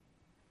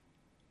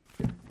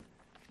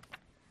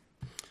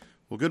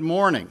Well, good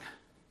morning.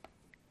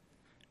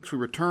 We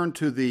return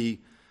to the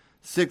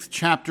 6th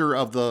chapter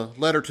of the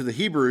letter to the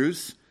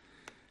Hebrews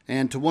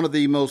and to one of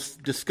the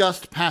most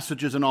discussed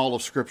passages in all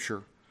of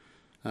Scripture.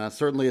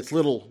 Certainly it's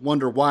little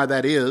wonder why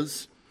that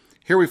is.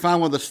 Here we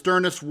find one of the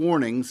sternest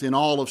warnings in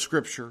all of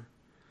Scripture.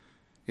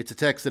 It's a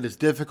text that is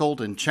difficult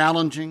and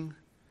challenging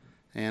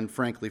and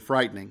frankly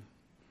frightening.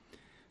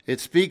 It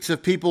speaks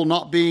of people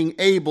not being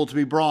able to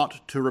be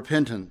brought to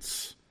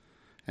repentance,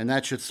 and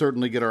that should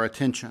certainly get our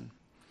attention.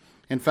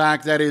 In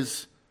fact, that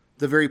is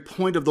the very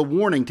point of the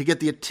warning, to get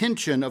the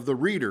attention of the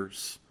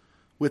readers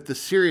with the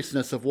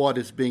seriousness of what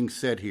is being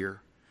said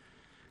here.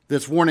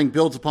 This warning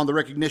builds upon the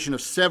recognition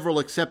of several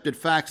accepted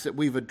facts that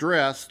we've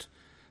addressed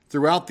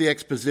throughout the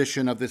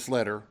exposition of this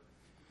letter.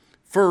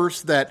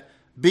 First, that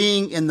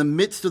being in the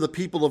midst of the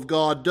people of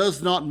God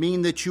does not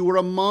mean that you are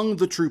among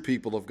the true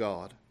people of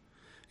God.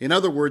 In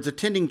other words,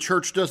 attending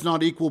church does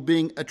not equal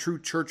being a true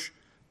church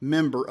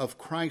member of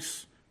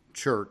Christ's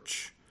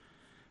church.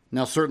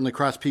 Now, certainly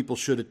Christ's people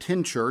should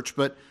attend church,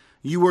 but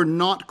you are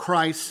not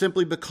Christ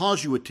simply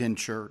because you attend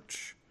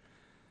church.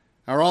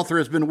 Our author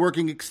has been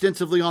working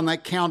extensively on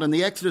that count, and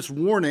the Exodus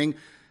warning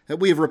that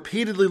we have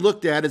repeatedly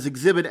looked at is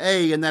Exhibit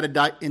A in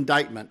that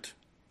indictment.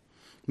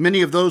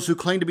 Many of those who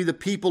claim to be the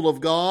people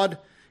of God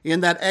in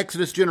that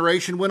Exodus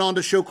generation went on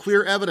to show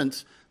clear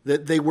evidence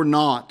that they were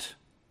not.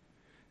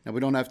 Now, we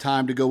don't have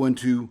time to go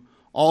into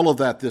all of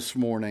that this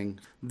morning.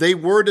 They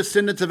were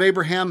descendants of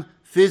Abraham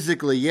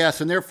physically, yes,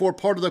 and therefore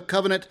part of the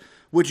covenant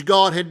which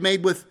God had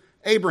made with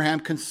Abraham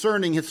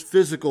concerning his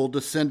physical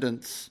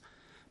descendants.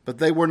 But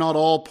they were not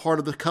all part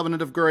of the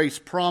covenant of grace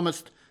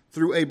promised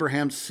through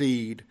Abraham's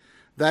seed.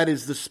 That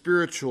is the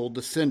spiritual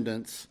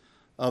descendants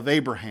of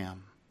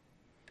Abraham.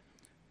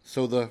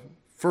 So the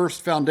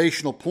first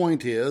foundational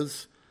point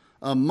is,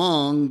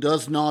 among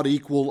does not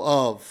equal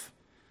of.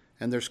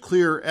 And there's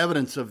clear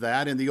evidence of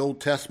that in the Old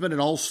Testament and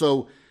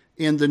also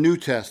in the New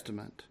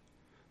Testament.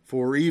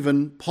 For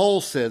even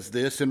Paul says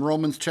this in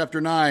Romans chapter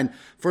 9,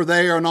 for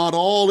they are not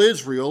all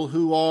Israel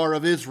who are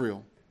of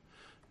Israel.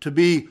 To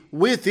be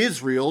with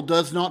Israel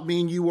does not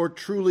mean you are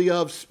truly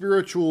of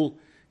spiritual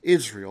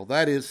Israel.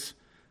 That is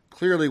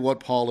clearly what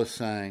Paul is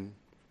saying.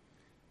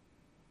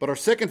 But our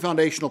second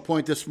foundational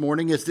point this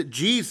morning is that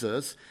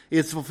Jesus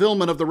is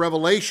fulfillment of the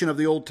revelation of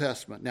the Old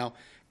Testament. Now,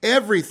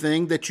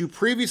 everything that you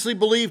previously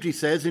believed, he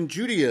says, in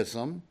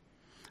Judaism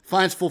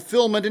finds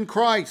fulfillment in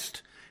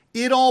Christ.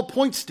 It all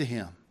points to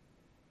him.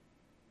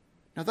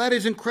 Now that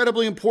is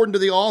incredibly important to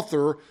the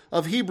author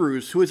of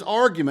Hebrews, whose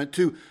argument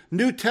to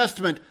New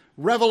Testament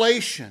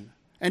revelation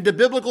and to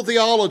biblical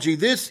theology,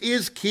 this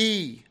is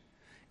key.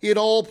 It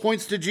all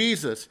points to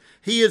Jesus.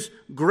 He is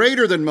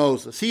greater than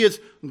Moses. He is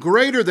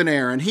greater than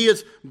Aaron. He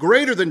is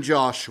greater than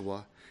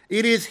Joshua.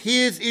 It is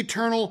his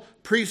eternal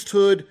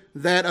priesthood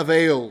that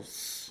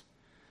avails.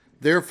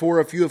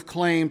 Therefore, if you have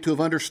claimed to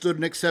have understood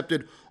and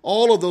accepted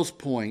all of those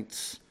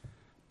points,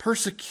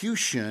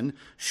 persecution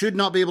should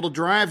not be able to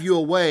drive you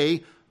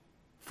away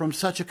from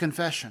such a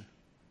confession.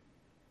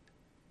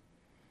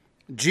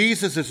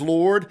 Jesus is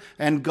Lord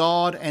and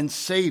God and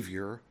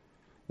Savior,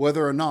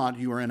 whether or not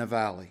you are in a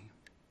valley.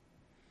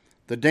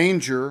 The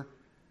danger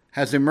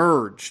has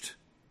emerged,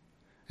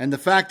 and the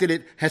fact that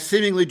it has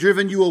seemingly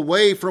driven you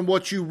away from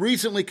what you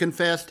recently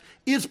confessed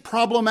is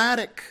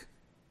problematic.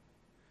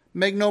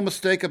 Make no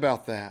mistake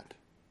about that.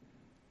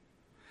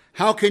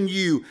 How can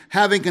you,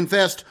 having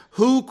confessed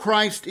who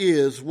Christ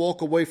is,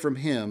 walk away from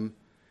him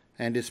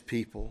and his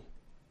people?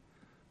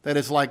 That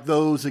is like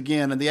those,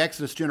 again, in the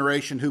Exodus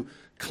generation who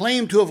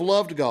claimed to have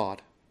loved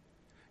God,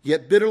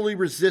 yet bitterly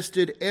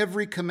resisted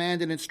every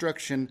command and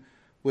instruction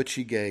which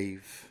he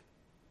gave.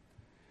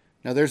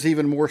 Now, there's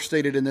even more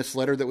stated in this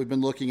letter that we've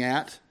been looking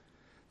at.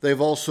 They've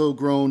also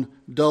grown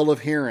dull of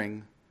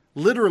hearing,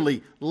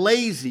 literally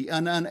lazy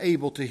and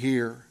unable to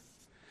hear.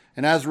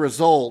 And as a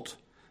result,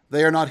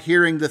 they are not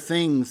hearing the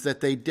things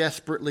that they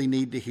desperately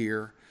need to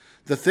hear.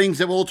 The things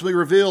that will ultimately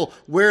reveal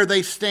where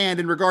they stand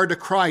in regard to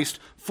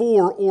Christ,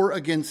 for or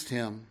against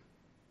him.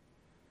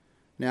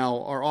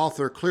 Now, our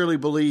author clearly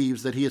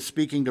believes that he is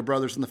speaking to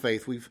brothers in the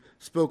faith. We've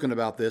spoken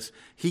about this.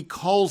 He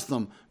calls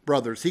them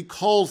brothers. He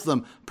calls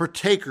them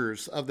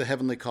partakers of the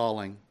heavenly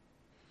calling.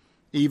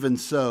 Even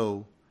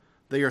so,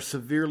 they are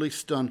severely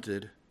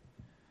stunted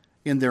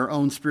in their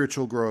own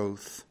spiritual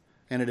growth,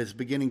 and it is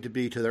beginning to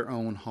be to their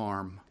own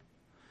harm.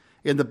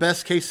 In the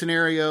best case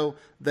scenario,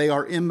 they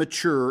are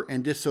immature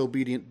and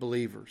disobedient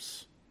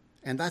believers.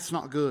 And that's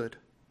not good.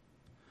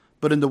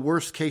 But in the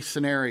worst case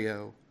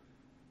scenario,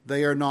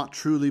 they are not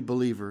truly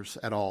believers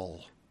at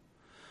all.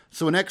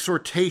 So an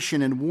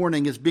exhortation and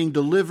warning is being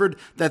delivered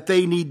that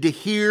they need to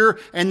hear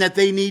and that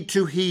they need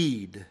to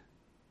heed.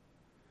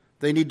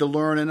 They need to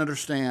learn and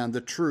understand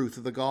the truth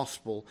of the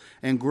gospel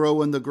and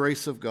grow in the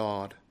grace of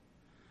God.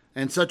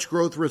 And such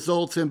growth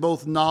results in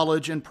both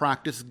knowledge and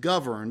practice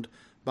governed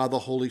by the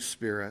Holy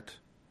Spirit.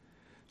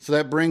 So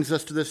that brings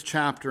us to this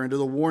chapter and to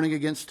the warning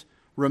against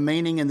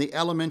remaining in the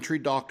elementary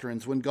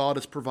doctrines when God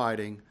is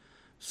providing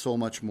so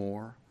much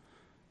more.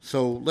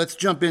 So let's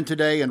jump in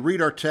today and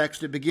read our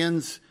text. It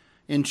begins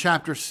in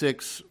chapter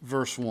 6,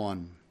 verse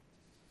 1.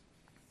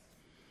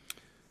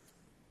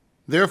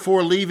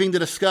 Therefore, leaving the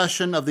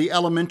discussion of the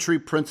elementary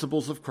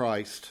principles of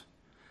Christ,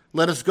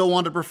 let us go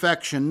on to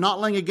perfection, not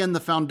laying again the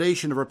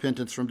foundation of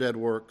repentance from dead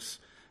works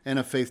and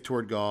of faith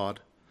toward God,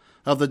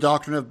 of the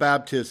doctrine of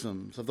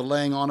baptisms, of the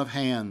laying on of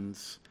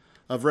hands,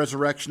 of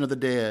resurrection of the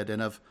dead,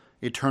 and of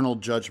eternal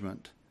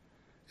judgment.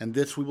 And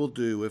this we will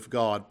do if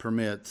God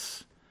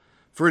permits.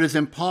 For it is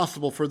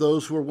impossible for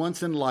those who were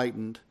once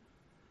enlightened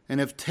and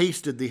have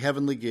tasted the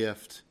heavenly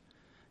gift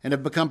and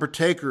have become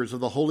partakers of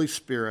the Holy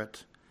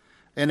Spirit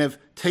and have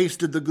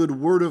tasted the good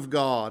word of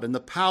God and the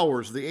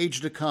powers of the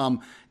age to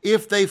come,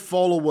 if they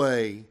fall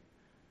away,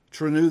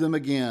 to renew them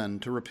again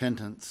to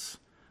repentance,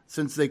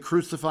 since they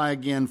crucify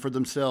again for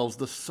themselves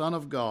the Son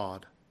of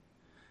God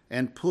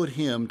and put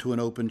him to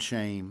an open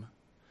shame.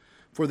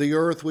 For the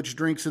earth which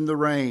drinks in the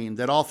rain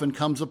that often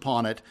comes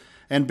upon it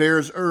and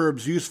bears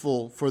herbs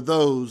useful for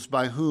those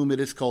by whom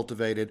it is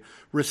cultivated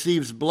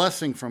receives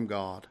blessing from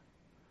God.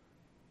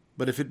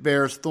 But if it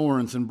bears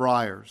thorns and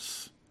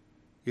briars,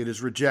 it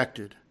is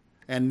rejected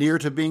and near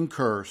to being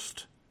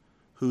cursed,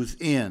 whose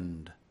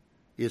end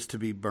is to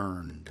be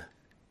burned.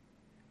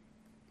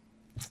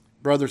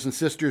 Brothers and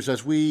sisters,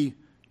 as we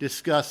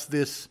discuss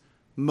this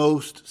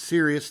most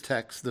serious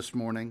text this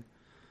morning,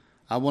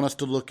 I want us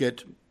to look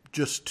at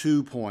just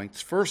 2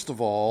 points. First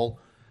of all,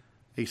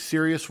 a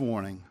serious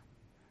warning,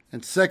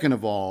 and second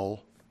of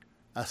all,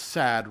 a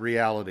sad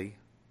reality.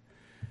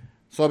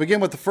 So I begin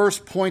with the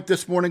first point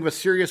this morning of a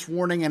serious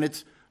warning, and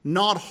it's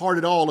not hard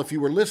at all if you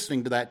were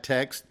listening to that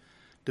text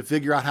to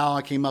figure out how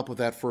I came up with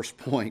that first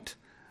point.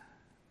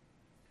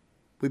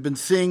 We've been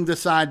seeing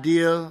this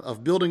idea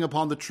of building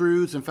upon the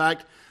truths. In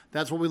fact,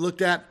 that's what we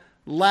looked at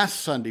last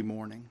Sunday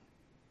morning.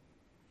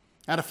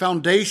 At a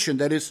foundation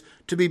that is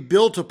to be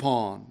built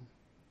upon.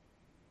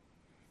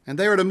 And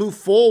they are to move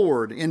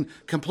forward in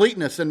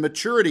completeness and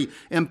maturity,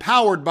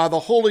 empowered by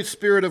the Holy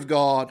Spirit of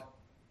God.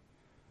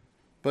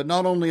 But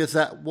not only is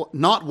that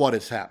not what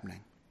is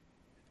happening,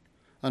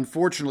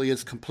 unfortunately,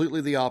 it's completely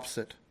the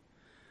opposite.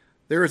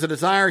 There is a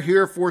desire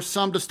here for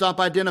some to stop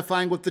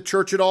identifying with the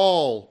church at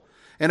all,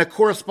 and a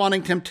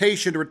corresponding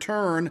temptation to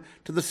return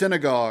to the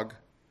synagogue.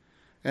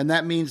 And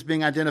that means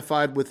being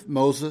identified with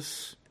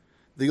Moses,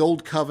 the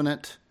Old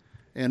Covenant,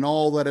 and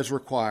all that is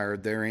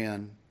required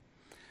therein.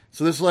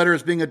 So this letter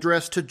is being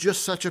addressed to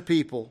just such a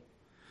people.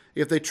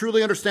 If they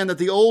truly understand that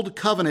the Old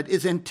Covenant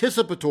is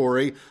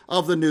anticipatory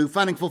of the New,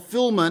 finding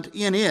fulfillment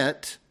in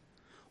it,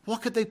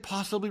 what could they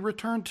possibly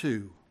return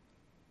to?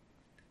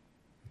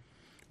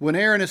 When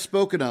Aaron is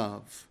spoken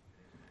of,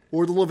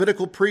 or the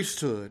Levitical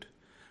priesthood,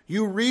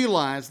 you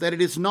realize that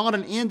it is not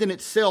an end in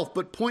itself,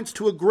 but points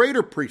to a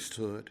greater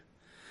priesthood.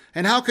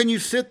 And how can you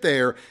sit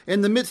there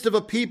in the midst of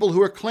a people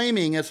who are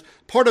claiming as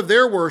part of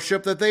their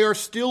worship that they are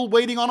still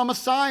waiting on a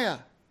Messiah,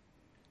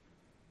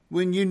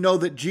 when you know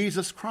that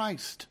Jesus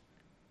Christ,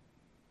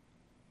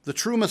 the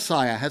true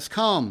Messiah, has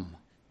come?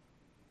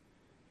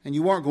 And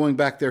you aren't going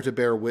back there to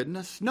bear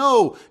witness.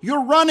 No,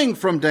 you're running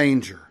from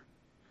danger,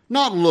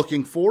 not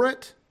looking for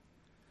it.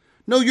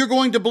 No, you're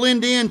going to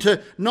blend in,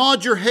 to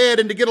nod your head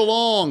and to get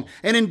along.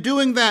 And in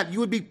doing that, you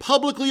would be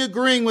publicly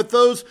agreeing with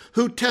those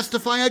who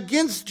testify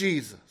against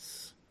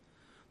Jesus.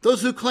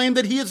 Those who claim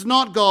that he is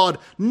not God,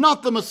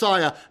 not the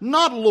Messiah,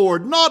 not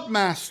Lord, not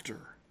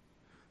Master.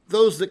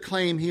 Those that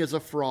claim he is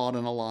a fraud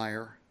and a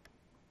liar.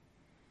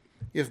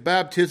 If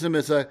baptism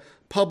is a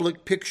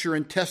public picture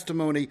and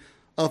testimony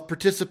of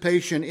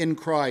participation in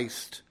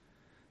Christ,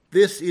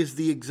 this is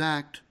the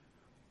exact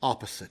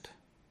opposite.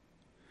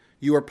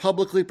 You are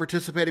publicly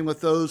participating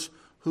with those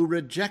who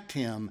reject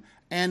him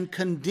and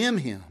condemn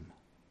him.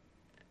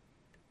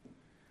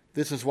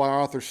 This is why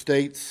our author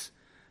states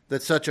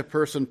that such a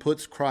person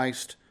puts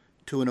Christ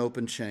to an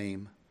open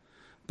shame,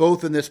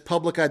 both in this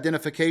public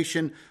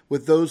identification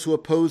with those who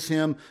oppose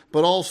him,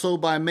 but also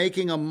by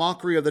making a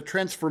mockery of the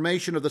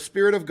transformation of the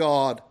Spirit of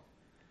God.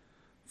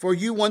 For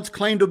you once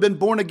claimed to have been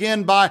born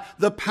again by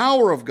the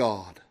power of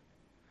God,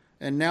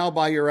 and now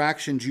by your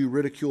actions you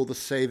ridicule the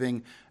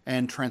saving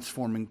and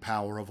transforming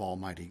power of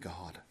Almighty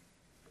God.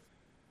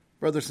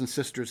 Brothers and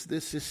sisters,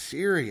 this is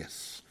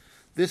serious.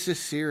 This is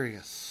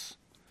serious.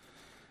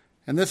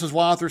 And this is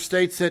why author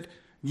states that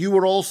you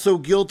were also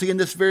guilty in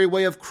this very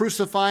way of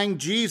crucifying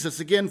Jesus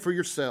again for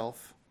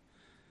yourself.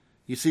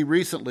 You see,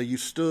 recently you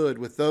stood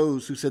with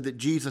those who said that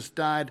Jesus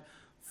died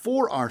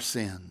for our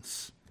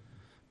sins.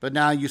 But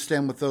now you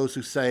stand with those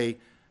who say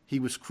he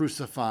was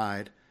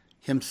crucified,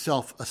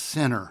 himself a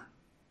sinner.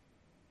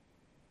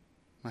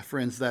 My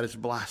friends, that is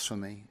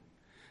blasphemy.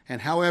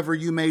 And however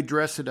you may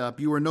dress it up,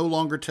 you are no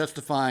longer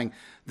testifying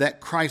that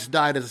Christ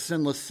died as a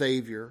sinless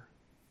Savior,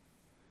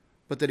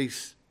 but that he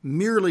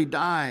merely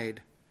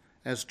died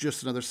as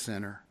just another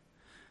sinner.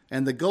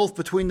 And the gulf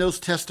between those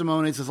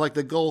testimonies is like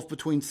the gulf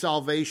between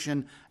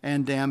salvation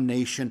and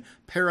damnation,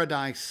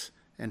 paradise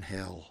and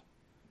hell.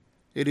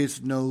 It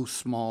is no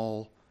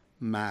small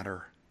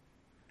matter.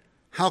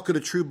 How could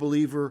a true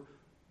believer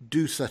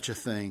do such a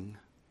thing?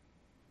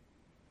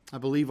 I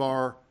believe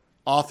our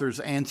author's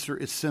answer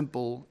is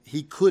simple.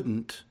 He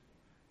couldn't.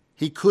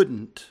 He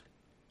couldn't.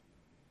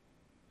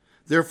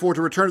 Therefore,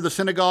 to return to the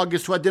synagogue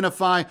is to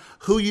identify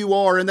who you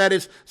are, and that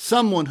is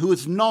someone who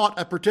is not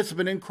a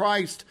participant in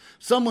Christ,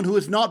 someone who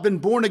has not been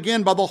born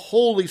again by the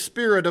Holy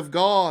Spirit of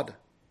God.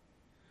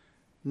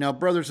 Now,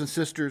 brothers and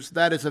sisters,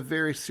 that is a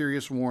very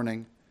serious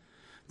warning.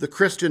 The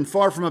Christian,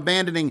 far from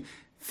abandoning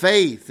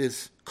faith,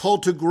 is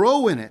called to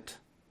grow in it.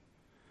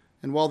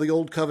 And while the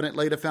Old Covenant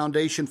laid a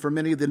foundation for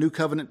many of the New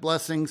Covenant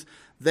blessings,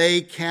 they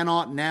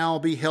cannot now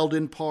be held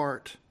in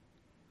part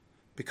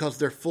because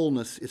their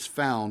fullness is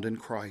found in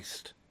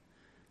Christ.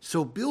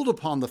 So build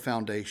upon the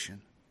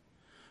foundation.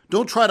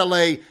 Don't try to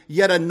lay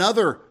yet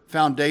another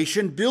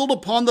foundation. Build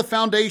upon the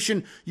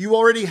foundation you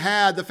already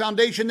had, the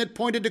foundation that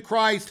pointed to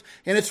Christ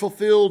and is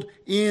fulfilled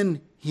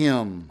in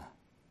Him.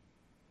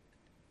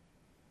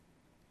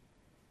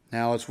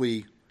 Now, as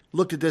we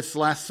looked at this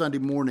last Sunday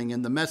morning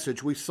in the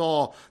message, we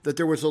saw that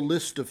there was a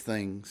list of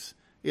things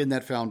in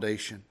that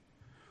foundation.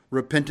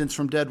 Repentance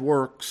from dead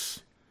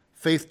works,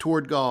 faith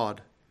toward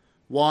God,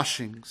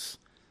 washings,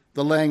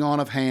 the laying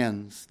on of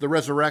hands, the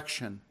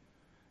resurrection,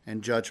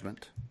 and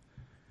judgment.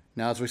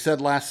 Now, as we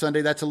said last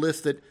Sunday, that's a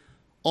list that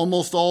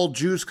almost all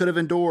Jews could have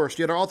endorsed.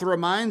 Yet our author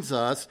reminds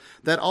us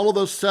that all of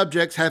those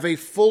subjects have a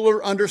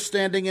fuller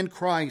understanding in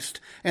Christ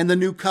and the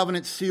new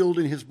covenant sealed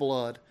in His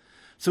blood.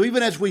 So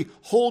even as we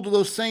hold to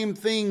those same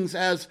things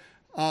as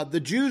the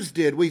Jews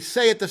did, we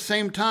say at the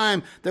same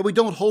time that we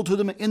don't hold to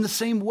them in the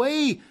same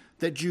way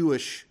that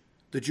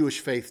the Jewish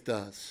faith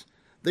does.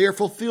 They are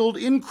fulfilled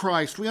in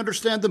Christ. We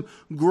understand them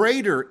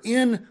greater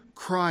in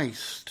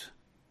Christ.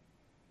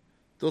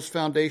 Those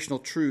foundational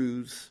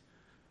truths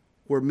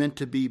were meant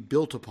to be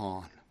built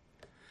upon.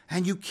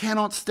 And you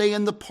cannot stay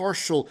in the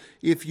partial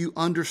if you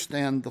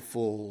understand the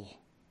full.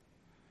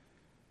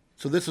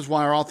 So this is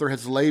why our author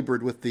has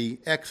labored with the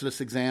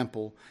Exodus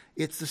example.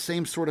 It's the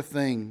same sort of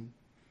thing.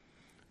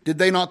 Did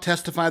they not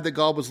testify that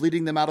God was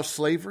leading them out of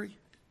slavery?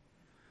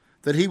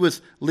 That He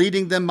was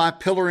leading them by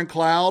pillar and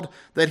cloud,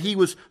 that He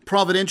was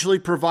providentially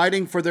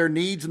providing for their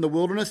needs in the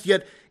wilderness,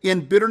 yet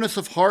in bitterness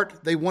of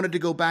heart, they wanted to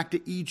go back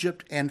to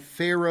Egypt and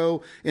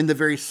Pharaoh in the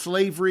very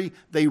slavery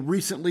they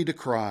recently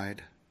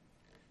decried.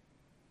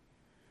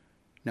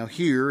 Now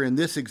here, in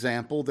this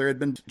example, there had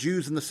been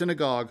Jews in the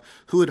synagogue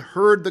who had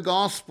heard the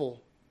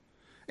gospel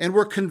and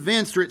were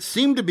convinced, or it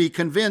seemed to be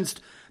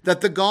convinced,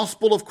 that the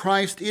gospel of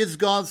Christ is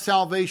God's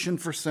salvation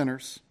for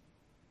sinners.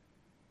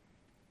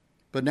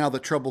 But now the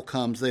trouble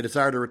comes. They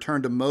desire to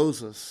return to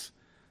Moses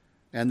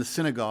and the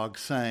synagogue,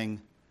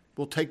 saying,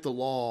 we'll take the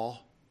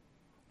law.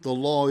 The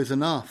law is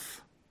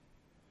enough.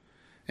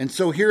 And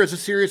so here is a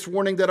serious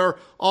warning that our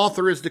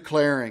author is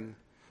declaring.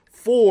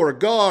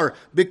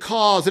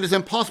 Because it is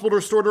impossible to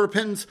restore to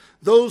repentance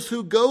those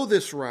who go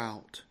this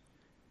route.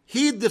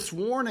 Heed this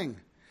warning.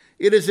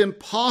 It is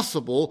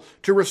impossible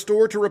to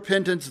restore to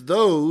repentance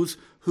those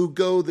who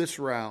go this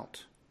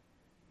route.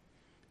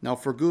 Now,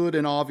 for good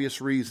and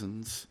obvious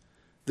reasons,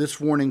 this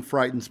warning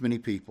frightens many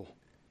people.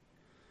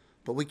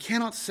 But we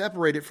cannot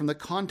separate it from the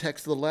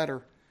context of the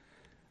letter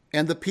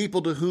and the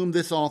people to whom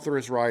this author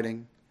is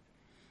writing.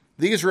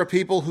 These are a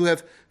people who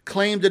have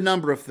claimed a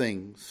number of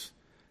things,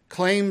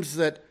 claims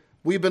that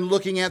we've been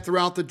looking at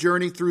throughout the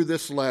journey through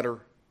this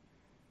letter.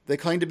 They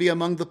claim to be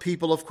among the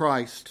people of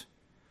Christ.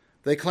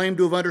 They claim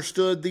to have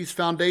understood these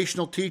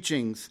foundational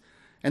teachings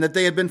and that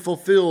they have been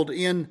fulfilled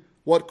in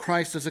what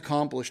Christ has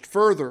accomplished.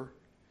 Further,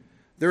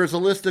 there is a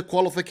list of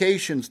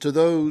qualifications to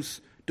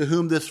those to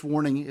whom this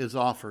warning is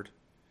offered.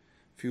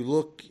 If you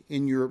look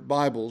in your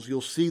Bibles,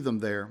 you'll see them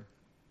there.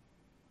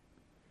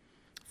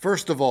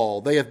 First of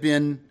all, they have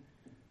been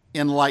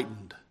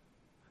enlightened.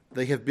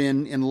 They have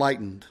been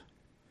enlightened.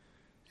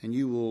 And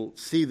you will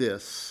see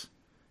this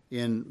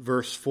in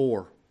verse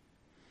 4.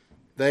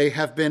 They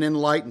have been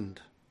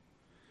enlightened.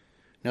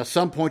 Now,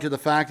 some point to the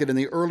fact that in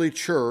the early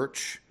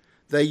church,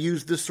 they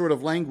used this sort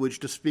of language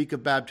to speak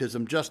of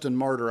baptism. Justin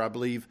Martyr, I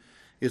believe,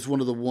 is one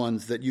of the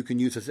ones that you can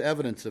use as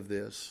evidence of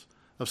this,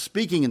 of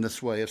speaking in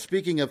this way, of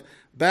speaking of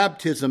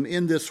baptism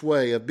in this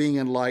way, of being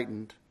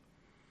enlightened.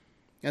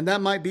 And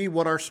that might be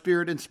what our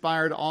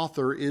Spirit-inspired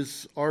author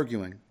is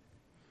arguing.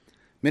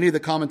 Many of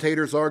the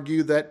commentators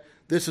argue that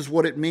this is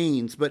what it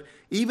means. But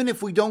even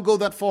if we don't go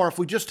that far, if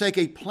we just take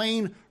a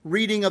plain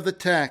reading of the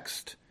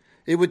text,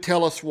 it would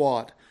tell us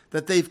what?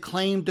 That they've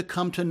claimed to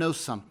come to know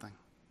something.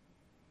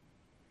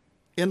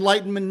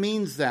 Enlightenment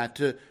means that,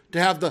 to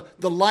have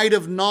the light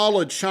of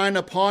knowledge shine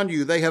upon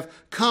you. They have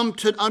come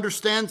to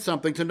understand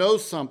something, to know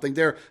something.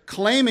 They're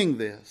claiming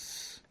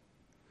this.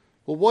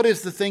 Well, what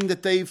is the thing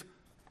that they've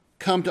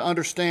come to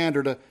understand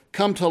or to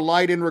come to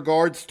light in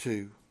regards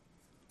to?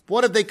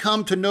 What have they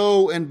come to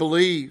know and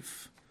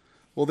believe?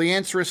 Well, the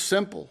answer is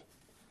simple.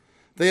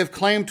 They have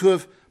claimed to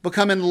have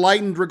become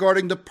enlightened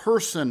regarding the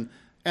person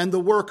and the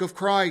work of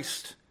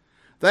Christ.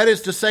 That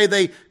is to say,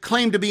 they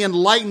claim to be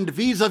enlightened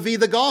vis-a-vis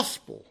the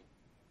gospel.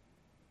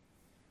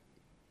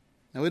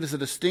 Now, it is a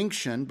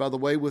distinction, by the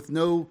way, with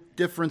no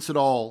difference at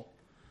all.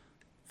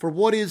 For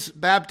what is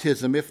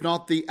baptism if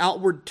not the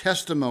outward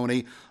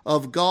testimony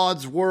of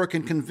God's work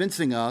in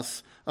convincing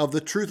us of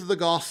the truth of the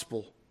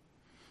gospel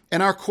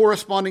and our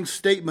corresponding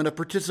statement of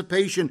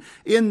participation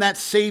in that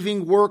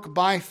saving work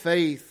by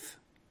faith.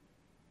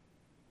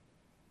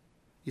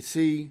 You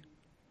see,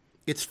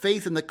 it's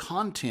faith in the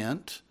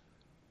content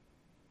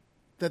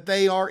that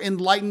they are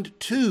enlightened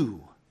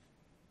to.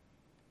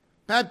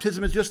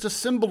 Baptism is just a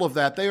symbol of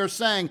that. They are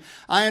saying,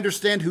 I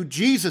understand who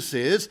Jesus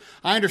is.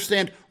 I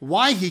understand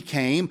why he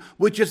came,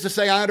 which is to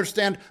say, I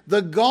understand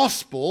the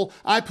gospel.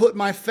 I put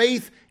my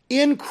faith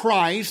in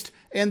Christ,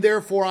 and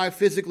therefore I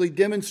physically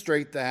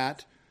demonstrate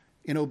that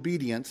in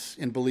obedience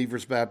in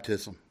believers'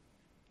 baptism.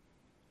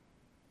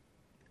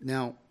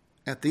 Now,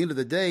 at the end of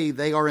the day,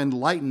 they are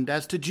enlightened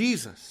as to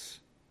Jesus.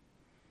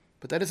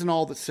 But that isn't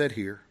all that's said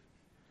here.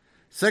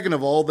 Second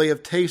of all, they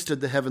have tasted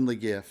the heavenly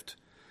gift.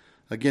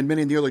 Again,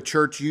 many in the early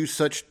church used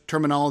such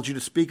terminology to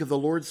speak of the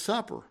Lord's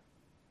Supper.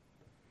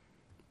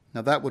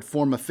 Now, that would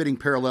form a fitting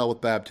parallel with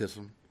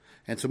baptism.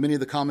 And so many of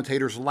the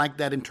commentators like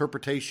that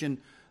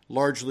interpretation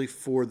largely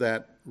for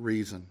that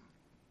reason.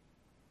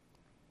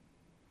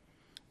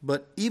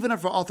 But even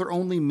if the author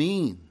only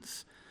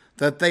means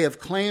that they have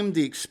claimed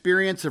the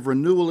experience of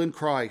renewal in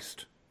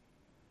Christ,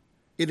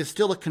 it is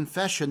still a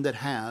confession that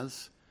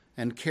has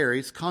and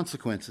carries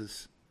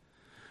consequences.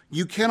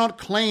 You cannot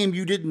claim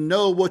you didn't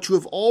know what you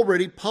have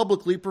already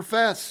publicly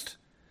professed.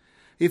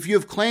 If you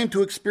have claimed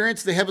to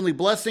experience the heavenly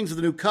blessings of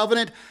the new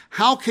covenant,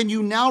 how can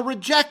you now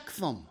reject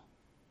them?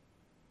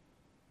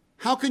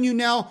 How can you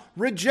now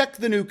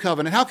reject the new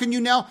covenant? How can you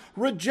now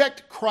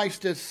reject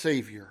Christ as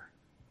Savior?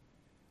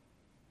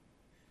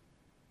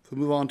 If we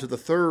move on to the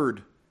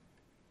third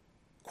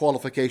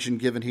qualification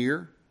given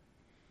here,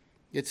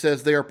 it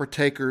says they are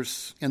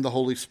partakers in the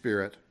Holy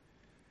Spirit.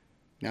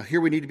 Now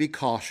here we need to be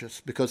cautious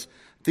because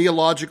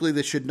theologically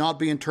this should not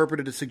be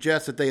interpreted to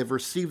suggest that they have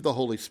received the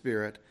Holy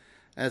Spirit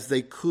as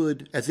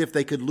if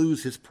they could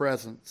lose his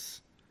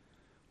presence,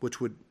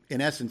 which would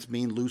in essence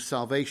mean lose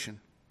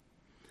salvation.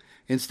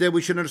 Instead,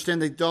 we should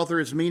understand that the author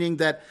is meaning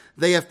that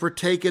they have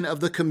partaken of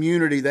the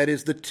community, that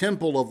is the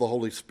temple of the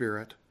Holy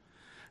Spirit.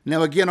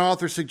 Now again, our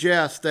author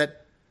suggests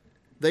that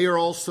they are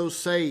also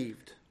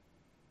saved.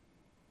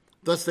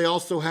 Thus they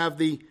also have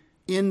the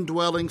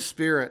indwelling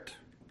Spirit.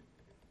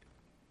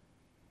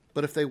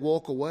 But if they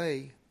walk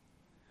away,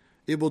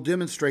 it will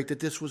demonstrate that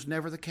this was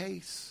never the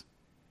case.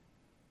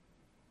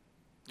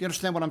 Do you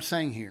understand what I'm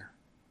saying here?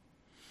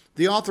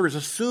 The author is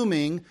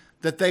assuming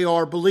that they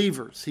are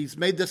believers. He's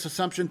made this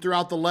assumption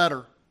throughout the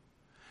letter.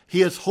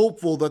 He is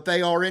hopeful that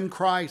they are in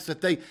Christ, that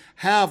they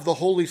have the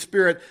Holy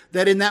Spirit,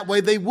 that in that way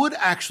they would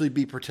actually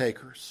be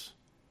partakers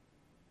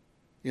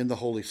in the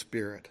Holy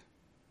Spirit.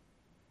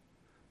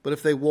 But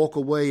if they walk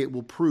away, it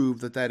will prove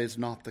that that is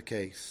not the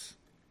case.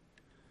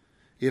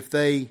 If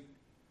they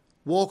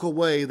walk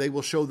away, they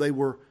will show they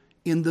were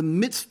in the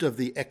midst of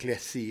the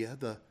ecclesia,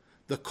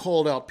 the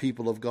called out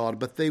people of God,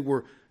 but they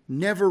were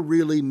never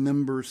really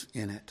members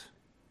in it,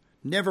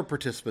 never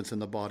participants in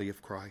the body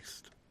of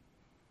Christ.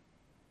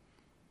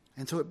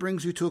 And so it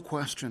brings you to a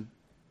question.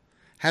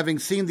 Having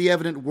seen the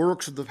evident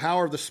works of the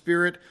power of the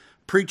Spirit,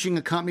 preaching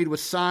accompanied with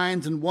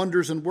signs and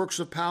wonders and works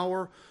of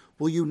power,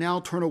 will you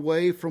now turn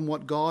away from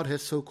what God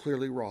has so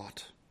clearly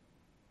wrought?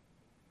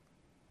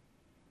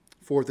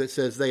 Fourth, it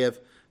says they have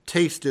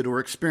tasted or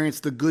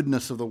experienced the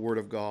goodness of the Word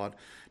of God.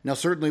 Now,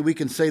 certainly we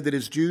can say that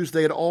as Jews,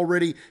 they had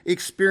already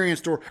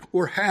experienced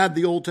or had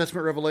the Old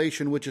Testament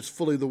revelation, which is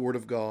fully the Word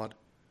of God.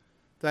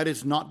 That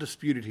is not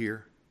disputed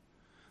here.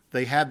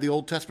 They had the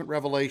Old Testament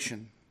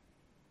revelation.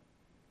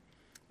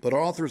 But our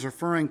author is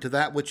referring to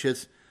that which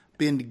has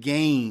been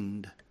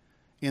gained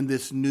in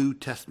this New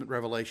Testament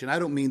revelation. I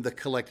don't mean the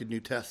collected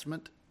New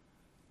Testament.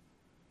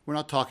 We're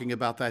not talking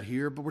about that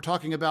here, but we're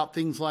talking about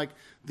things like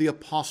the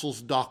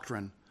apostles'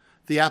 doctrine,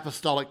 the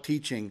apostolic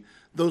teaching,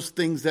 those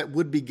things that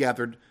would be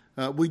gathered.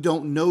 We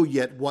don't know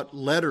yet what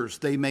letters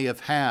they may have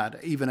had,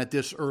 even at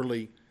this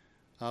early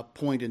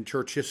point in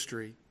church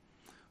history.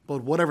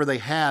 But whatever they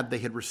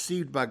had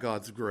received by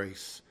God's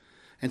grace.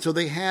 And so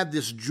they had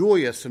this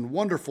joyous and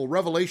wonderful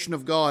revelation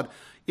of God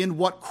in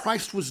what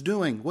Christ was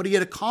doing, what he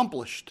had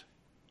accomplished.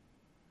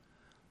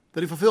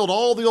 That he fulfilled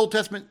all the Old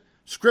Testament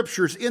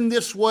scriptures in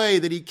this way,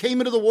 that he came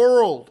into the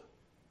world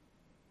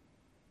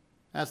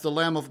as the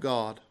Lamb of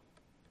God,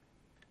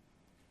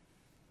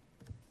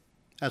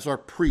 as our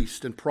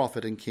priest and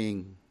prophet and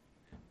king.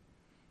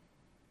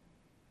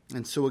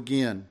 And so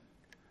again,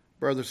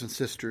 brothers and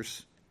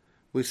sisters,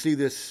 we see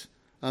this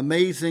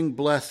amazing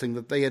blessing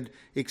that they had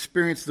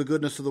experienced the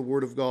goodness of the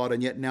Word of God,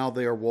 and yet now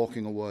they are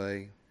walking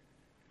away.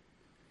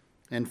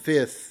 And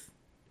fifth,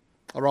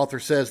 our author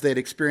says they had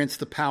experienced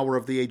the power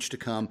of the age to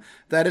come.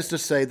 That is to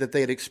say that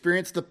they had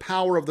experienced the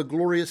power of the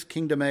glorious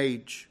kingdom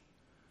age.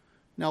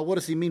 Now, what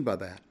does he mean by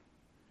that?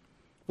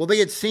 Well, they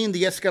had seen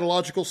the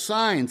eschatological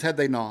signs, had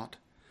they not?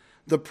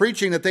 The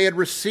preaching that they had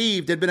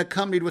received had been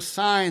accompanied with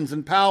signs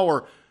and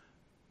power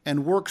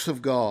and works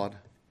of God.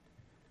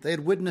 They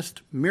had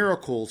witnessed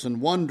miracles and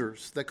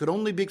wonders that could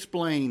only be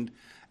explained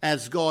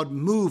as God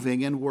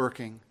moving and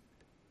working.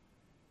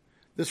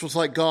 This was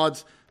like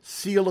God's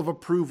seal of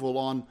approval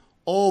on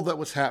all that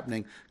was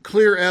happening.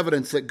 Clear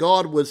evidence that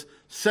God was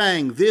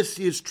saying, this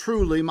is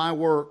truly my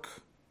work.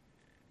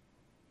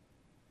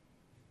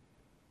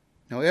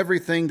 Now,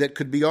 everything that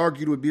could be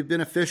argued would be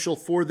beneficial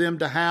for them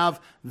to have,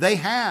 they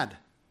had.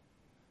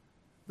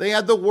 They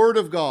had the Word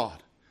of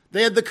God.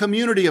 They had the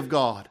community of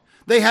God.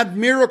 They had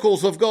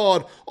miracles of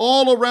God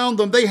all around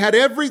them. They had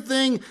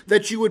everything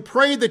that you would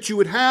pray that you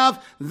would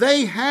have.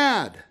 They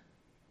had.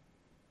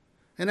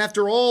 And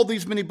after all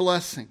these many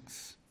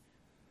blessings,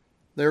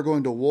 they're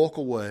going to walk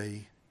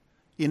away,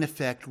 in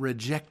effect,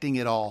 rejecting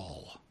it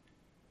all.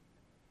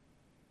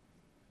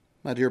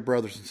 My dear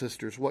brothers and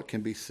sisters, what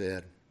can be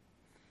said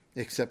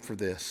except for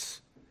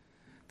this?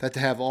 That to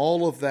have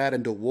all of that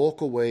and to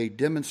walk away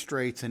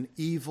demonstrates an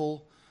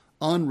evil,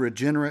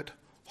 unregenerate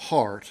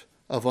heart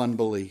of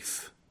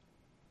unbelief.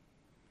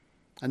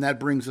 And that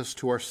brings us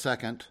to our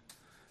second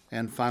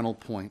and final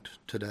point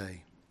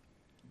today.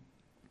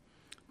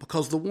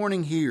 Because the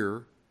warning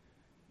here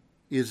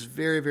is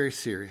very, very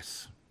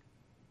serious.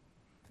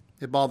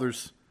 It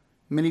bothers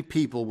many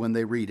people when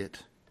they read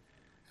it,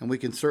 and we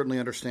can certainly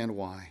understand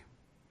why.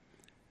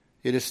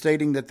 It is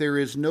stating that there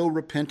is no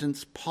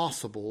repentance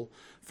possible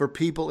for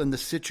people in the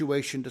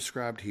situation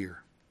described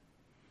here.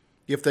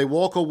 If they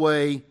walk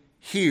away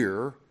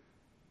here,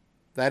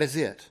 that is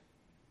it.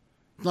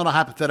 It's not a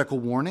hypothetical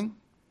warning.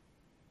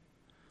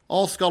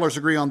 All scholars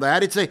agree on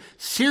that. It's a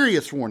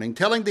serious warning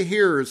telling the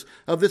hearers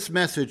of this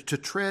message to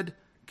tread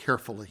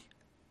carefully.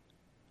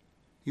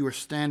 You are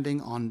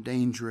standing on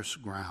dangerous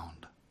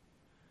ground.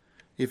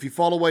 If you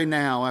fall away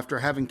now after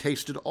having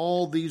tasted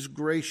all these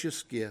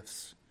gracious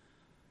gifts,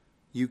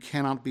 you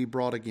cannot be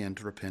brought again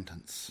to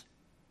repentance.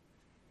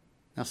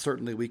 Now,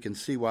 certainly we can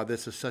see why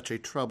this is such a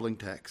troubling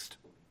text.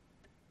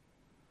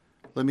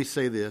 Let me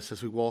say this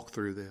as we walk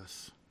through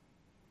this,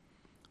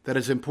 that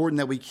it's important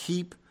that we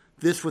keep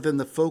this within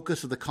the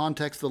focus of the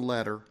context of the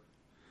letter.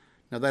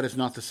 Now, that is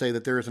not to say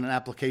that there is an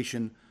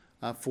application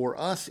for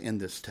us in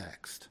this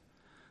text,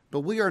 but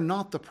we are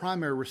not the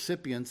primary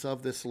recipients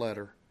of this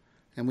letter,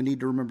 and we need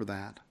to remember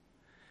that.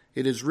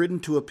 It is written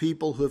to a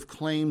people who have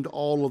claimed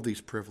all of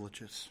these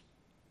privileges.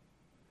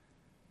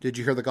 Did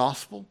you hear the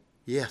gospel?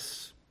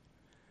 Yes.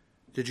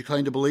 Did you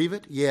claim to believe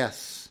it?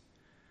 Yes.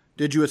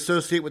 Did you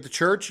associate with the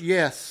church?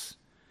 Yes.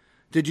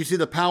 Did you see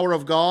the power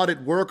of God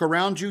at work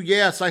around you?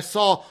 Yes, I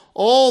saw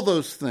all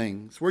those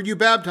things. Were you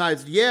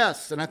baptized?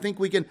 Yes. And I think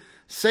we can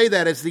say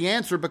that as the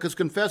answer because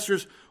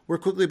confessors were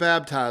quickly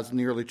baptized in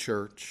the early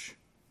church.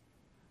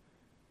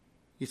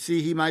 You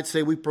see, he might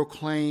say we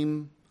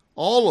proclaim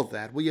all of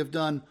that. We have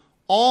done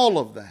all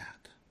of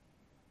that.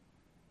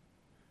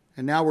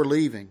 And now we're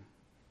leaving.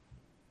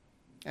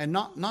 And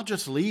not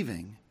just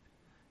leaving,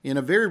 in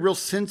a very real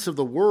sense of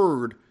the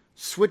word,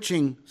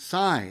 switching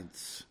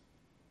sides.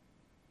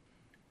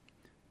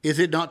 Is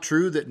it not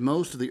true that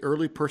most of the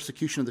early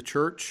persecution of the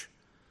church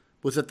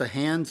was at the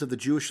hands of the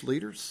Jewish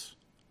leaders?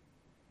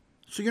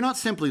 So you're not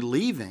simply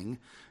leaving,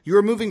 you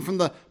are moving from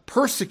the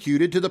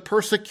persecuted to the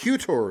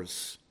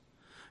persecutors.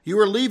 You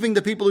are leaving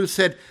the people who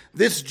said,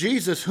 this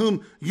Jesus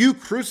whom you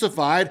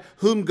crucified,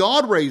 whom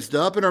God raised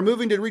up, and are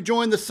moving to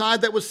rejoin the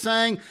side that was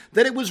saying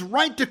that it was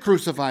right to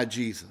crucify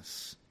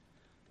Jesus.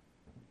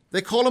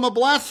 They call him a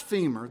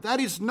blasphemer.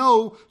 That is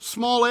no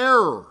small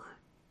error.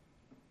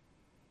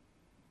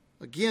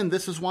 Again,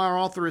 this is why our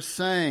author is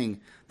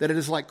saying that it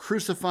is like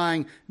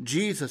crucifying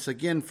Jesus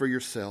again for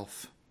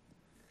yourself.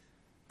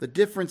 The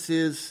difference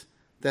is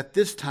that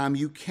this time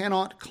you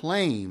cannot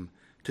claim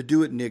to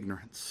do it in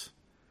ignorance.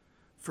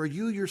 For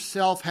you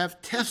yourself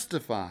have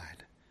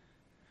testified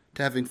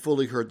to having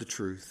fully heard the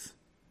truth.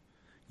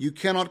 You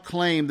cannot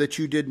claim that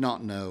you did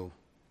not know.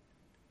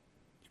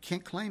 You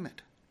can't claim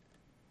it.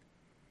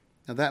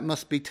 Now that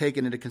must be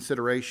taken into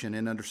consideration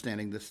in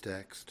understanding this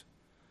text.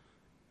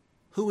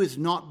 Who is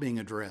not being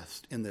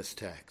addressed in this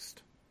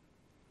text?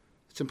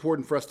 It's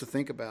important for us to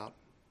think about.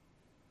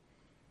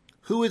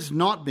 Who is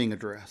not being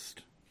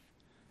addressed?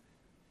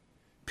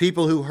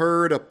 People who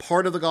heard a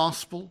part of the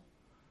gospel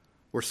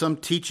or some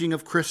teaching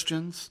of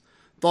Christians,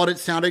 thought it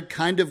sounded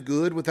kind of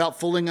good without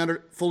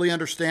fully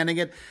understanding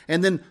it,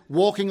 and then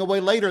walking away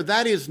later.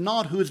 That is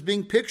not who is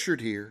being pictured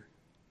here.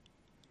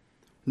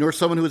 Nor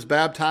someone who was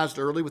baptized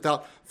early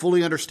without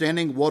fully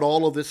understanding what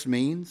all of this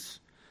means,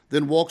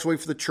 then walks away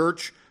from the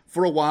church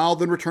for a while,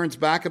 then returns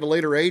back at a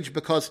later age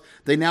because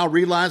they now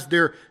realize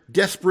their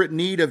desperate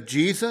need of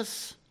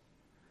Jesus.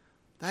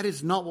 That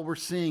is not what we're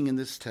seeing in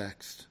this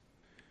text.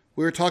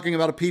 We're talking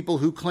about a people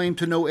who claim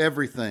to know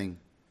everything.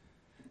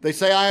 They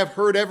say, I have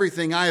heard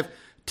everything. I have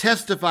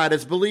testified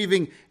as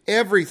believing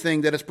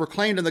everything that is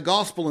proclaimed in the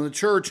gospel in the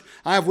church.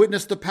 I have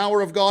witnessed the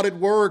power of God at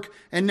work,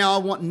 and now I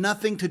want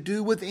nothing to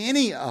do with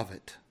any of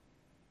it.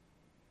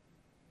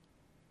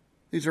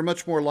 These are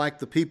much more like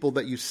the people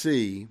that you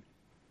see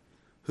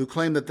who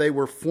claim that they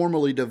were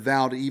formerly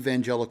devout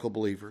evangelical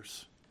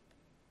believers.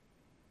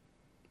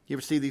 You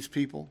ever see these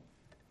people?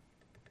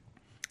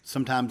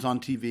 Sometimes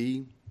on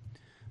TV.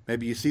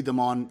 Maybe you see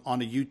them on a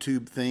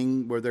YouTube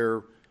thing where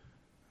they're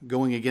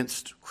going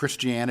against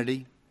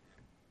Christianity.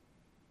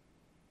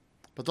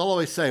 But they'll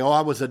always say,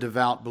 I was a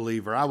devout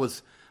believer. I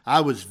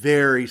was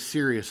very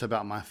serious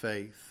about my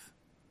faith.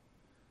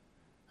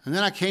 And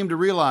then I came to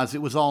realize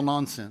it was all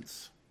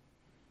nonsense.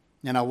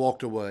 And I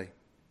walked away.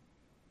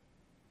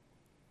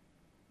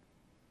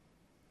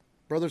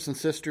 Brothers and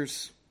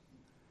sisters,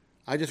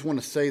 I just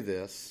want to say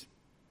this.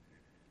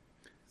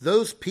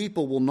 Those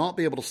people will not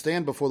be able to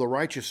stand before the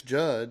righteous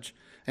judge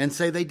and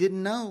say they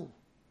didn't know.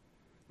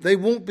 They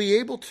won't be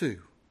able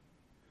to.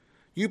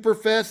 You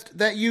professed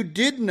that you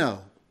did know.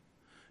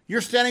 You're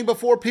standing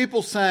before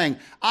people saying,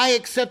 I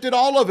accepted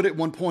all of it at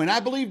one point. I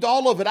believed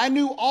all of it. I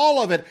knew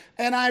all of it,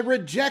 and I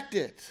reject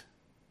it.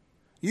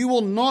 You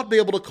will not be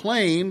able to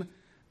claim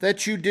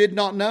that you did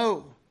not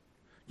know.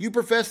 You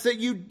profess that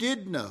you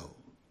did know.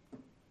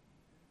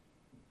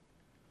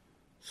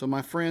 So,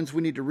 my friends,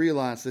 we need to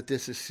realize that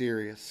this is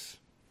serious.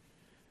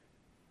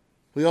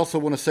 We also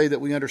want to say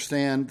that we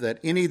understand that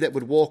any that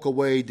would walk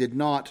away did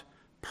not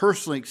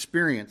personally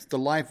experience the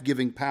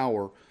life-giving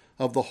power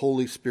of the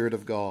Holy Spirit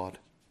of God.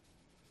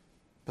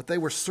 But they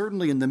were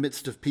certainly in the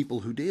midst of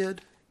people who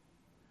did.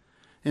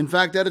 In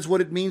fact, that is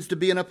what it means to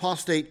be an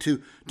apostate,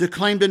 to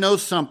claim to know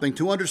something,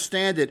 to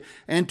understand it,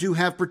 and to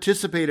have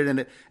participated in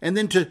it, and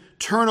then to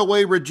turn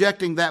away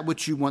rejecting that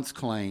which you once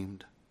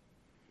claimed.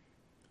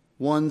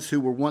 Ones who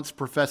were once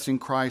professing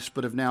Christ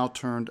but have now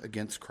turned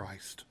against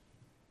Christ.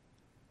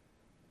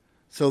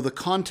 So the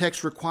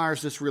context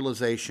requires this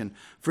realization.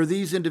 For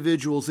these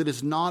individuals, it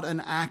is not an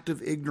act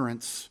of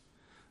ignorance,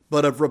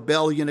 but of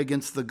rebellion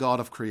against the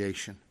God of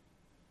creation.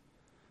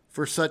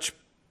 For such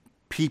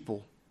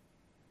people,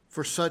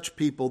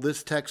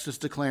 this text is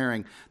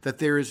declaring that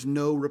there is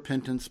no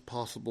repentance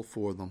possible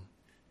for them.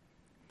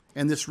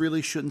 And this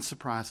really shouldn't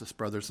surprise us,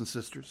 brothers and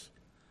sisters.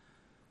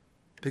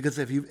 Because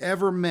if you've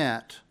ever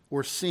met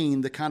or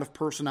seen the kind of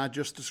person I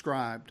just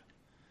described,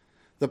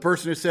 the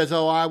person who says,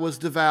 oh, I was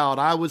devout,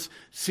 I was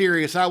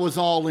serious, I was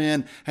all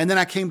in, and then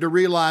I came to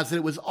realize that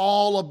it was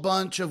all a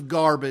bunch of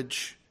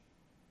garbage.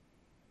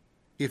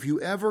 If you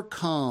ever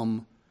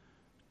come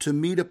to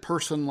meet a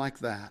person like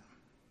that,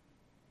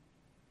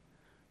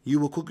 you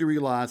will quickly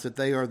realize that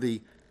they are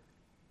the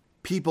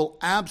people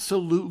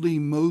absolutely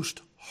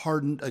most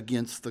hardened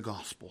against the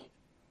gospel.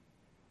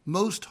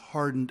 Most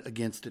hardened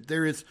against it.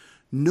 There is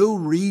no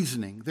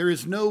reasoning. There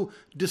is no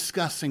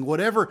discussing.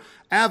 Whatever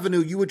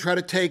avenue you would try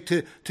to take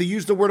to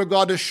use the Word of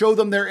God to show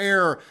them their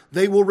error,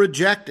 they will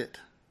reject it.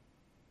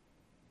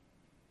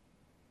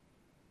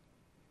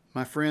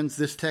 My friends,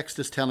 this text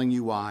is telling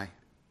you why.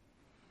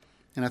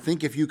 And I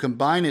think if you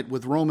combine it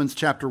with Romans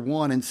chapter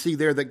 1 and see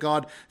there that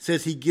God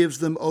says He gives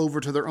them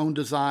over to their own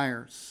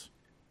desires,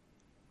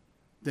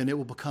 then it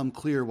will become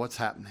clear what's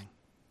happening.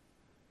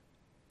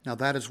 Now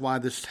that is why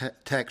this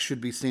text should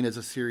be seen as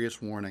a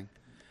serious warning.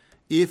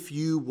 If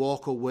you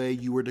walk away,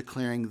 you are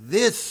declaring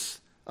this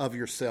of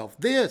yourself.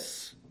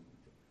 This.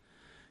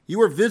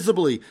 You are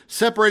visibly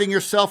separating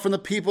yourself from the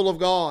people of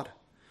God.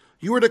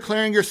 You are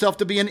declaring yourself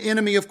to be an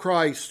enemy of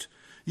Christ.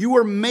 You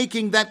are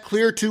making that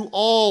clear to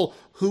all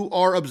who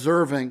are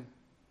observing.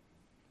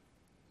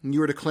 And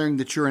you are declaring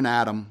that you're in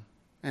Adam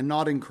and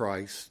not in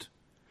Christ.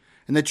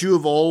 And that you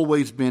have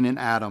always been in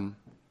Adam.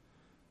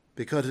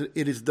 Because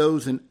it is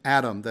those in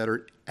Adam that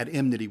are at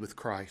enmity with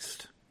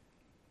Christ.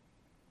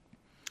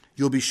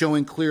 You'll be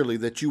showing clearly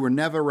that you were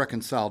never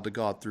reconciled to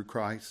God through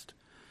Christ.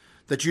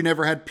 That you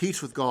never had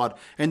peace with God.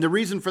 And the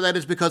reason for that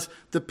is because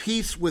the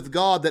peace with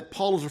God that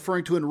Paul is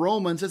referring to in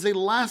Romans is a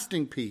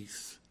lasting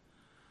peace.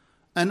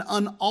 An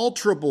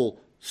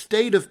unalterable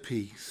state of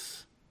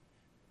peace.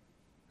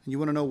 And you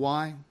want to know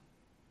why?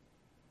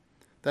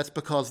 That's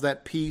because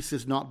that peace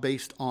is not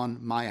based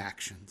on my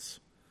actions,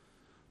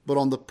 but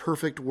on the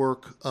perfect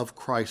work of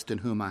Christ in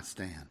whom I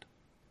stand.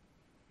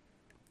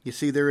 You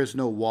see, there is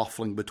no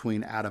waffling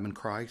between Adam and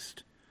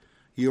Christ.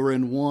 You are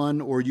in one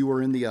or you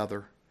are in the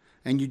other.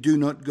 And you do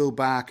not go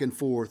back and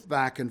forth,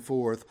 back and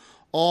forth.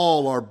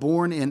 All are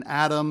born in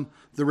Adam.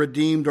 The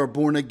redeemed are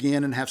born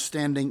again and have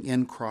standing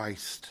in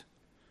Christ.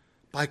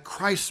 By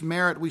Christ's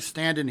merit we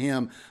stand in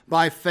Him,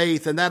 by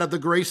faith and that of the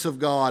grace of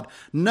God.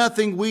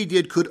 Nothing we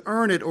did could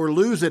earn it or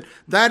lose it.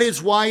 That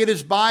is why it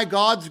is by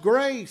God's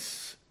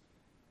grace.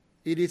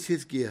 It is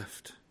His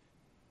gift.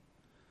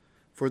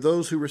 For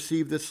those who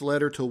receive this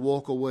letter, to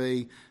walk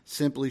away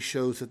simply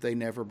shows that they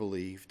never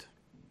believed.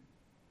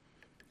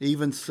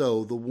 Even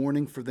so, the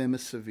warning for them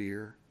is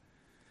severe.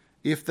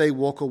 If they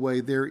walk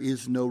away, there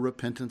is no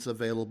repentance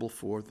available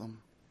for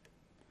them.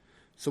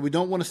 So we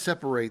don't want to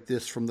separate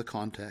this from the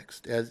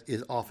context, as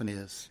it often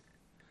is.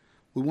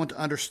 We want to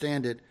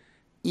understand it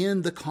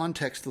in the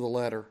context of the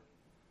letter.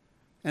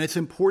 And it's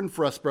important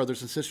for us,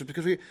 brothers and sisters,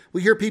 because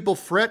we hear people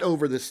fret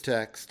over this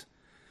text.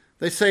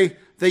 They say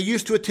they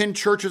used to attend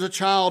church as a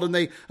child and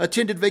they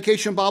attended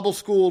Vacation Bible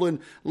School and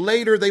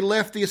later they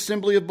left the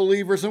assembly of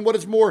believers. And what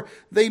is more,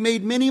 they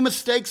made many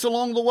mistakes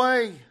along the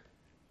way.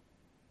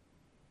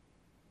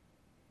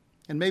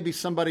 And maybe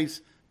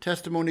somebody's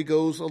testimony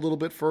goes a little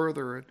bit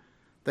further.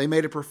 They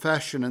made a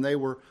profession and they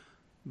were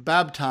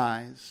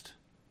baptized.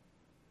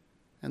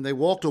 And they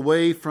walked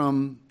away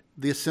from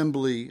the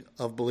assembly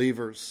of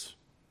believers.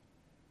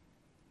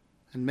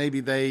 And maybe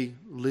they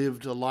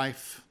lived a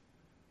life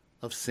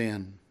of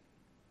sin.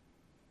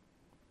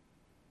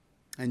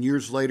 And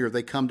years later,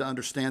 they come to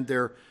understand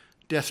their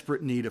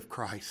desperate need of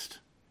Christ.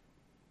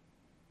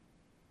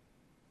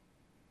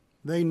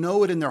 They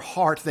know it in their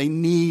heart. They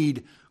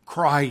need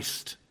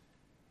Christ.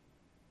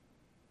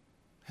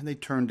 And they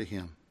turn to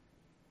him.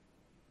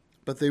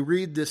 But they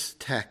read this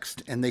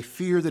text and they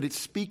fear that it's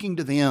speaking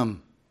to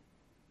them.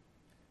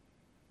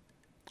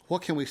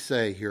 What can we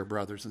say here,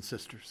 brothers and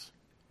sisters?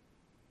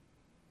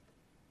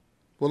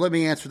 Well, let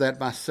me answer that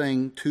by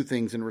saying two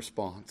things in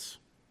response.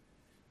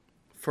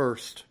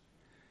 First,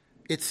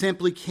 it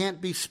simply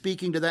can't be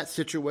speaking to that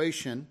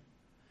situation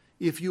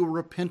if you are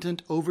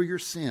repentant over your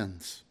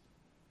sins.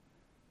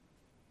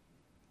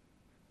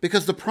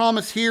 Because the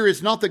promise here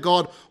is not that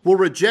God will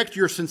reject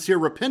your sincere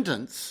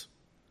repentance.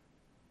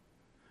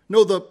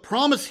 No, the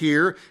promise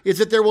here is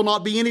that there will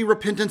not be any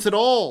repentance at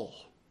all.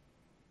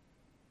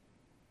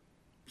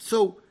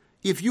 So,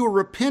 if you are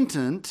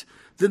repentant,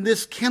 then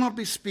this cannot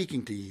be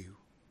speaking to you.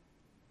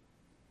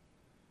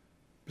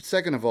 But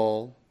second of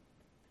all,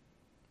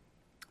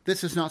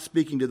 this is not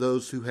speaking to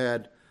those who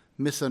had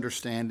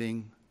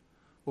misunderstanding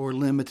or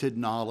limited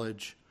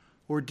knowledge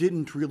or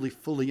didn't really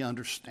fully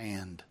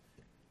understand.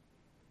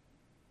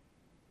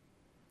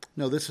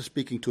 No, this is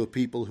speaking to a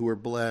people who are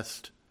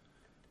blessed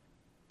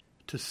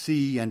to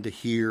see and to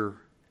hear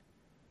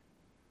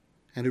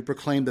and who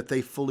proclaim that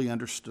they fully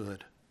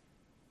understood.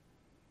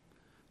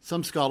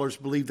 Some scholars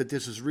believe that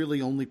this is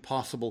really only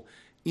possible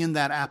in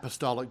that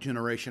apostolic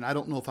generation. I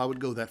don't know if I would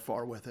go that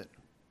far with it.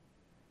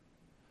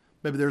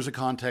 Maybe there's a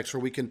context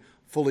where we can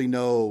fully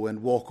know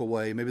and walk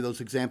away. Maybe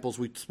those examples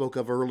we spoke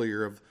of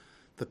earlier of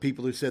the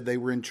people who said they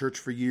were in church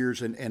for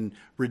years and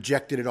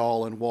rejected it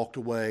all and walked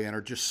away and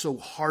are just so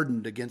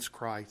hardened against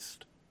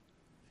Christ.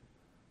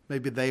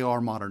 Maybe they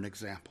are modern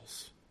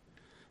examples.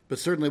 But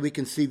certainly we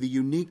can see the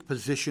unique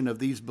position of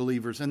these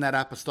believers in that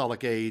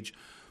apostolic age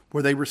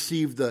where they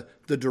received the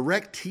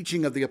direct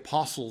teaching of the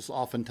apostles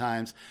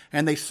oftentimes,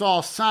 and they saw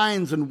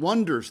signs and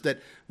wonders that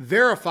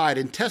verified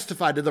and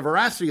testified to the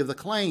veracity of the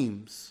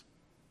claims.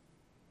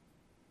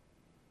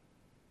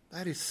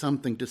 That is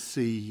something to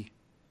see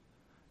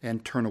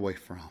and turn away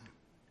from.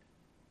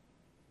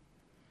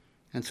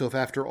 And so if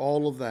after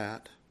all of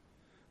that,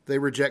 they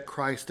reject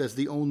Christ as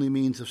the only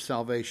means of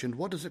salvation,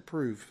 what does it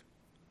prove?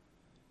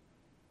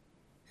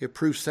 It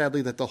proves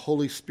sadly that the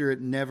Holy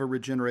Spirit never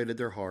regenerated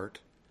their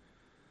heart,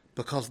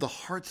 because the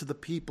hearts of the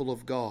people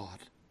of God,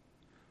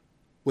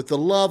 with the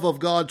love of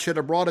God shed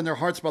abroad in their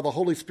hearts by the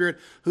Holy Spirit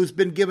who's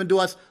been given to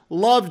us,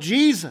 love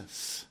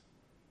Jesus.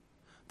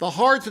 The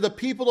hearts of the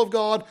people of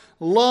God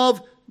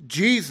love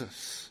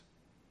Jesus.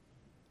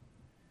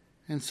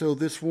 And so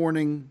this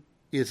warning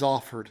is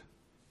offered,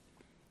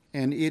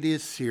 and it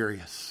is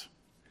serious.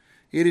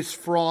 It is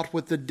fraught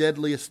with the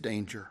deadliest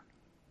danger.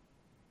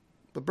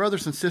 But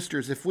brothers and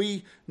sisters, if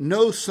we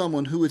know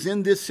someone who is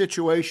in this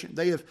situation,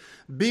 they have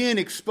been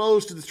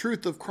exposed to the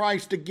truth of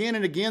Christ again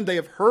and again, they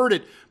have heard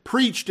it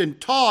preached and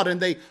taught, and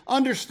they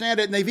understand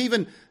it, and they've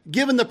even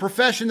given the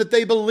profession that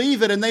they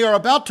believe it, and they are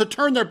about to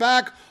turn their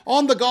back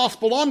on the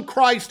gospel, on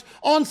Christ,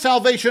 on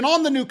salvation,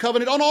 on the new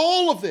covenant, on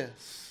all of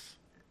this.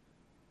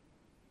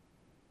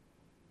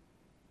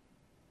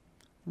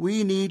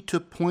 We need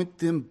to point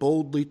them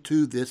boldly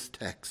to this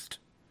text.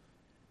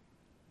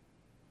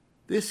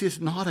 This is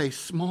not a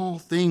small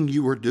thing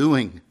you are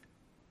doing.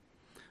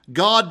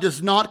 God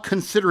does not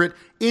consider it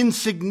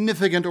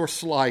insignificant or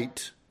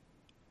slight.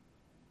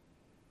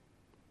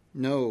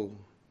 No,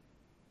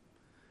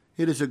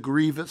 it is a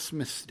grievous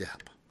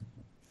misstep,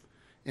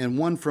 and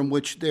one from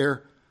which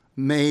there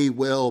may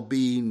well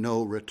be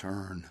no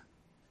return.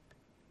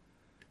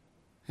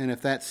 And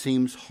if that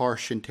seems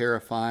harsh and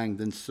terrifying,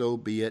 then so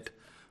be it,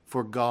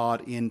 for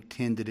God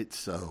intended it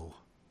so.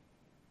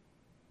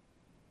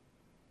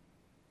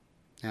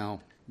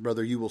 Now,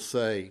 brother, you will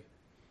say,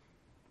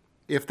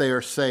 if they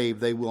are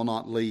saved, they will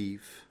not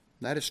leave.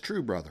 That is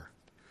true, brother.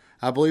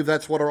 I believe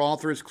that's what our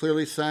author is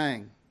clearly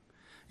saying.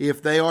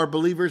 If they are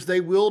believers, they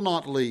will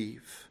not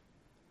leave.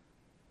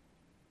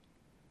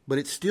 But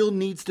it still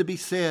needs to be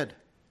said.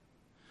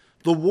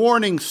 The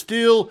warning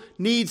still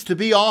needs to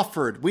be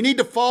offered. We need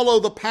to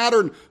follow the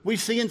pattern we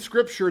see in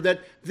Scripture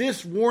that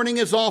this warning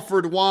is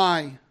offered.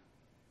 Why?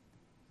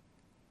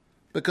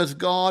 Because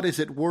God is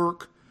at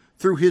work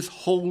through his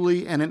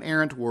holy and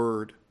inerrant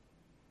word.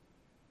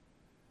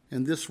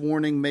 And this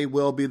warning may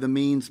well be the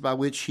means by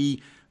which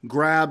he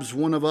grabs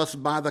one of us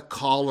by the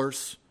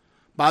collars,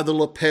 by the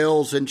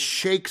lapels, and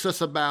shakes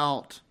us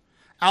about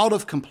out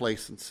of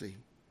complacency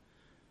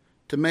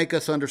to make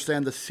us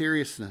understand the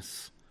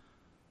seriousness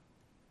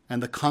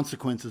and the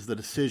consequences of the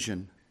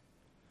decision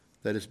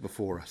that is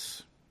before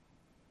us.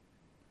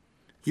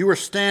 You are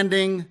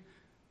standing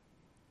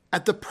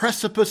at the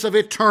precipice of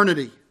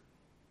eternity,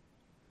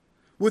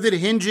 with it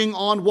hinging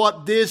on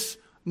what this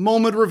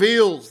moment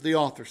reveals, the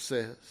author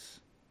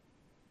says.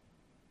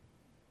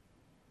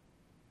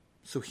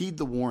 So heed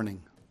the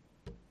warning.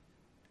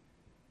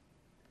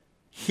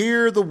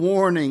 Hear the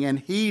warning and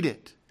heed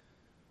it.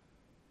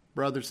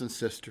 Brothers and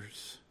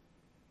sisters,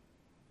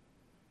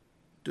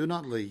 do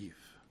not leave.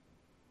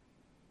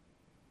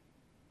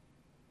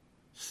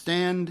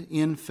 Stand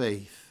in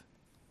faith.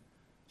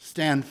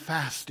 Stand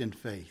fast in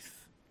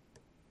faith.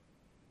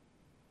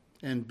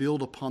 and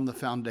build upon the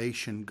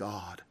foundation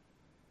God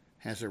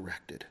has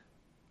erected.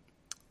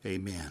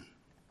 Amen.